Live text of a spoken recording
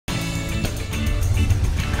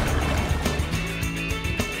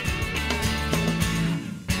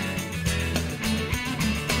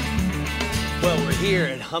Here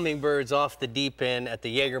at Hummingbirds Off the Deep End at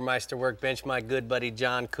the Jägermeister Workbench, my good buddy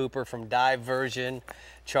John Cooper from Diversion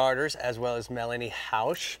Charters, as well as Melanie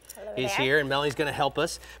Housh. He's here, and Melanie's going to help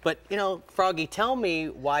us. But, you know, Froggy, tell me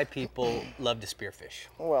why people love to spearfish.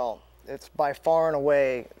 Well, it's by far and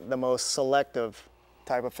away the most selective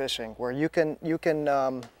type of fishing, where you can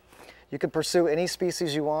pursue any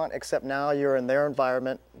species you want, except now you're in their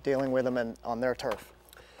environment, dealing with them on their turf.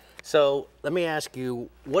 So let me ask you,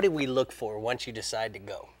 what do we look for once you decide to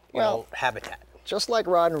go? You know, habitat. Just like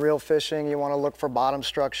rod and reel fishing, you want to look for bottom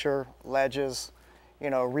structure, ledges,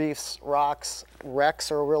 you know, reefs, rocks.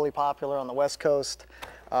 Wrecks are really popular on the West Coast.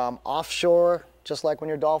 Offshore, just like when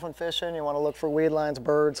you're dolphin fishing, you want to look for weed lines,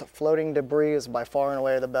 birds. Floating debris is by far and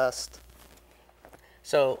away the best.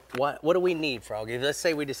 So what do we need, Froggy? Let's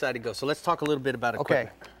say we decide to go. So let's talk a little bit about equipment.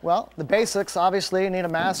 Okay, well, the basics, obviously, you need a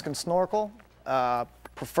mask and snorkel.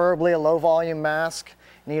 Preferably a low volume mask.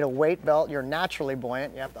 You need a weight belt. You're naturally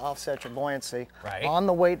buoyant. You have to offset your buoyancy. Right. On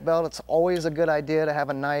the weight belt, it's always a good idea to have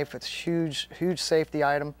a knife. It's a huge safety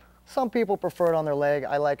item. Some people prefer it on their leg.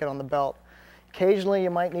 I like it on the belt. Occasionally,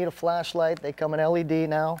 you might need a flashlight. They come in LED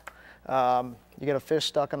now. You get a fish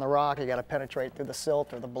stuck in the rock. You got to penetrate through the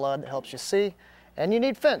silt or the blood that helps you see. And you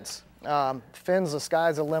need fins. Fins, the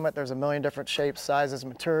sky's the limit. There's a million different shapes, sizes,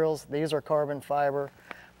 materials. These are carbon fiber.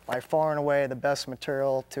 By far and away the best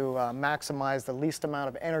material to maximize the least amount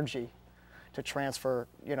of energy to transfer,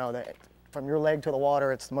 you know, from your leg to the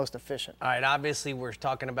water. It's the most efficient. All right, obviously we're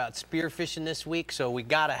talking about spearfishing this week, so we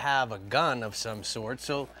got to have a gun of some sort.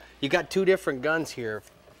 So you got two different guns here,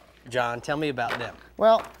 John. Tell me about them.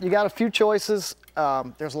 Well, you got a few choices.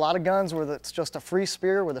 There's a lot of guns where it's just a free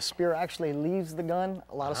spear, where the spear actually leaves the gun.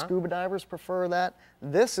 A lot of scuba divers prefer that.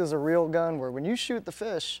 This is a real gun where when you shoot the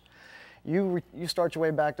fish, you start your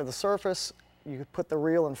way back to the surface, you put the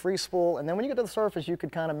reel in free spool, and then when you get to the surface, you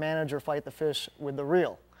could kind of manage or fight the fish with the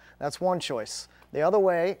reel. That's one choice. The other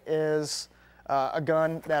way is a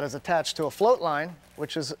gun that is attached to a float line,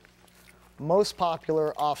 which is most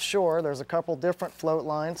popular offshore. There's a couple different float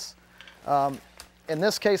lines. In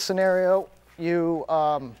this case scenario, you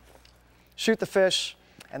shoot the fish,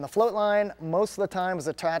 and the float line most of the time is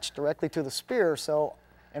attached directly to the spear, so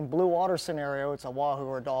in blue water scenario, it's a wahoo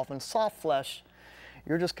or a dolphin. Soft flesh,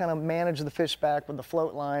 you're just kind of manage the fish back with the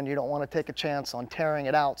float line. You don't want to take a chance on tearing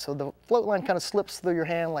it out. So the float line kind of slips through your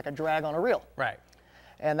hand like a drag on a reel. Right.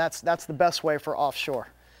 And that's the best way for offshore.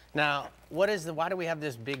 Now, why do we have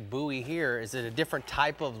this big buoy here? Is it a different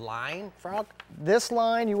type of line, Frog? This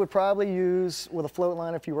line you would probably use with a float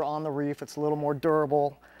line if you were on the reef. It's a little more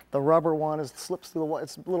durable. The rubber one slips through the water.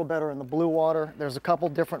 It's a little better in the blue water. There's a couple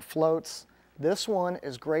different floats. This one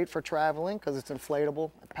is great for traveling because it's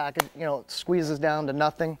inflatable. It squeezes down to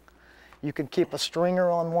nothing. You can keep a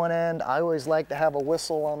stringer on one end. I always like to have a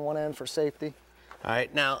whistle on one end for safety. All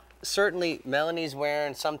right, now certainly Melanie's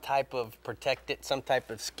wearing some type of some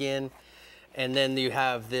type of skin, and then you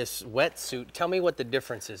have this wetsuit. Tell me what the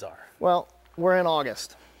differences are. Well, we're in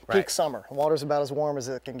August, peak Right. summer. Water's about as warm as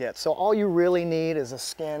it can get. So all you really need is a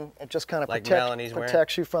skin. It just kind of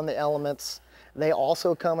protects you from the elements. They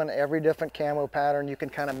also come in every different camo pattern. You can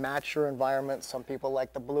kind of match your environment. Some people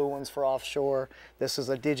like the blue ones for offshore. This is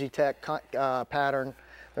a Digitech pattern.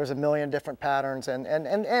 There's a million different patterns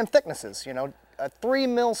and thicknesses. You know, a 3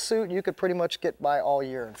 mil suit you could pretty much get by all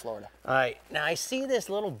year in Florida. All right, now I see this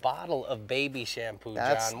little bottle of baby shampoo,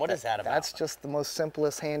 John. What is that about? That's just the most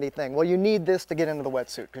simplest handy thing. Well, you need this to get into the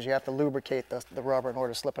wetsuit because you have to lubricate the rubber in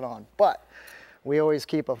order to slip it on. But we always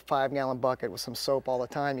keep a 5-gallon bucket with some soap all the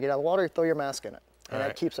time. You get out of the water, you throw your mask in it, and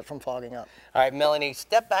that keeps it from fogging up. All right, Melanie,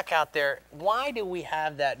 step back out there. Why do we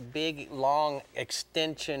have that big, long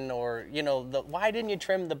extension, or, you know, why didn't you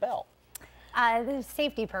trim the belt? The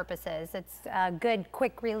safety purposes. It's a good,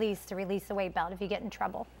 quick release to release the weight belt if you get in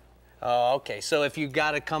trouble. Oh, okay. So if you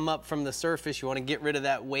got to come up from the surface, you want to get rid of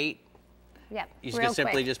that weight, Yep. you can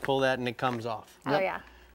simply just pull that and it comes off. Oh, yeah.